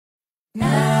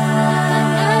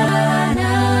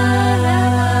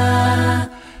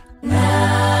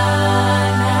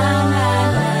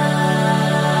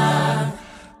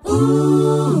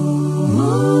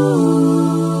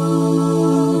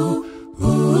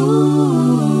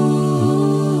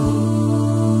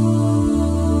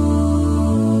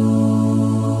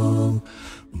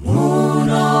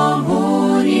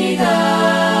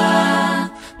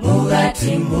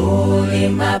Muli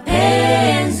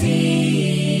mapenzi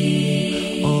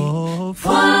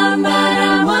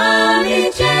Fwambara mwami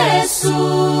Jesu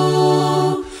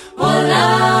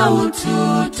Mola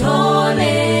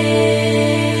ututole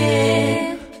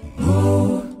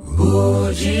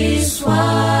Mujiswa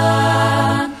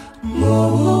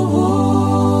Muhulwa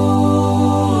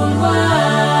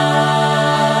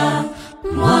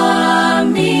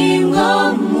Mwami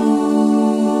ngomu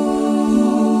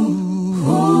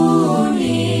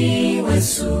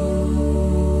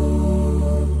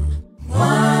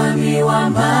Mwami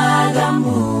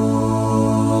Wamakamu,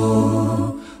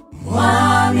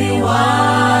 Mwami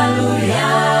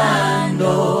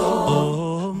Waluyando,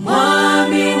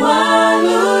 Mwami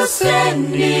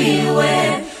Walusendiwe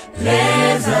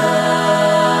leza.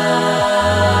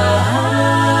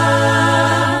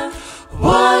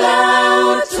 Wola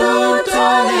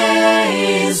ututole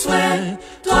iswe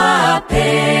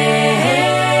twapenga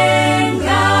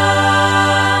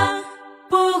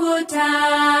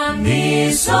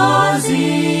misozi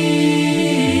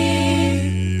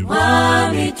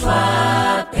Mwami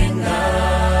twapenga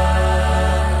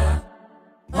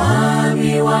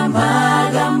Mwami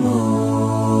Wamakamu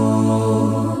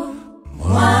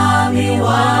Mwami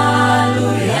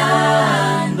Waluyando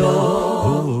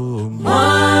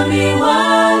Mwami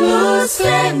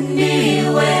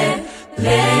Walusendiwe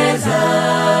leza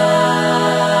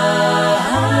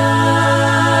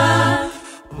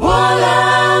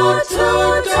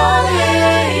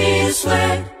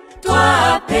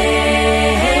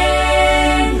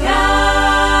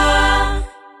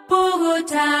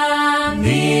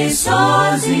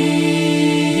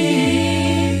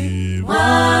misozi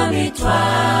Mwami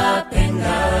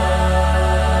twapenga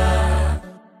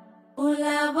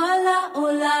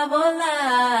Ula bola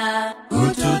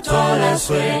ututole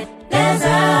swe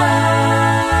leza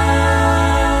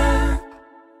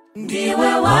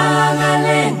Ndiwe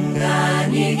wagalenga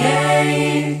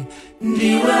nigei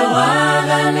Ndiwe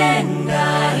wagalenga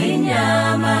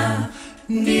inyama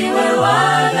Ndiwe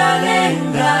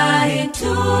wagalenga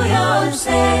itu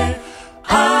yose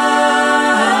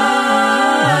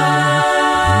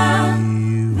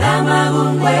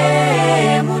Namagungwe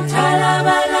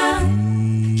mutalabala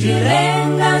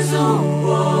Jirenga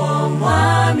zungo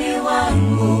mwami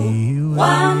wangu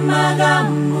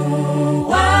Wamakamu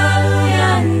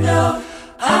waluyando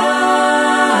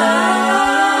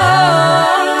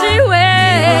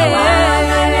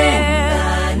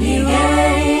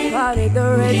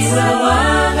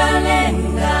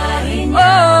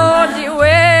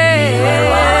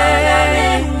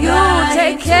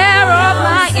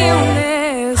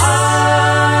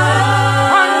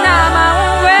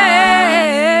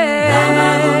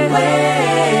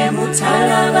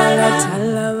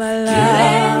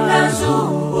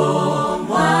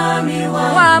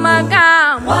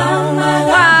Wamakamu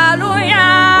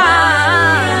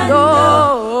waluyando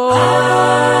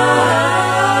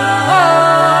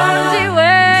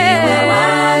Ndiwe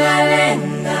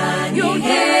you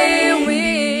heal me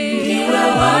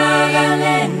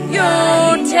You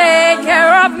take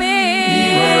care of me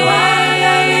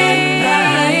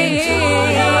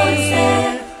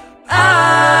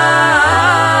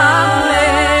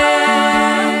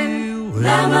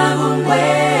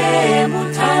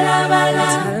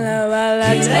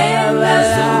Jirenga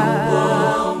zungo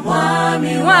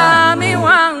mwami wangu Mwami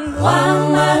wangu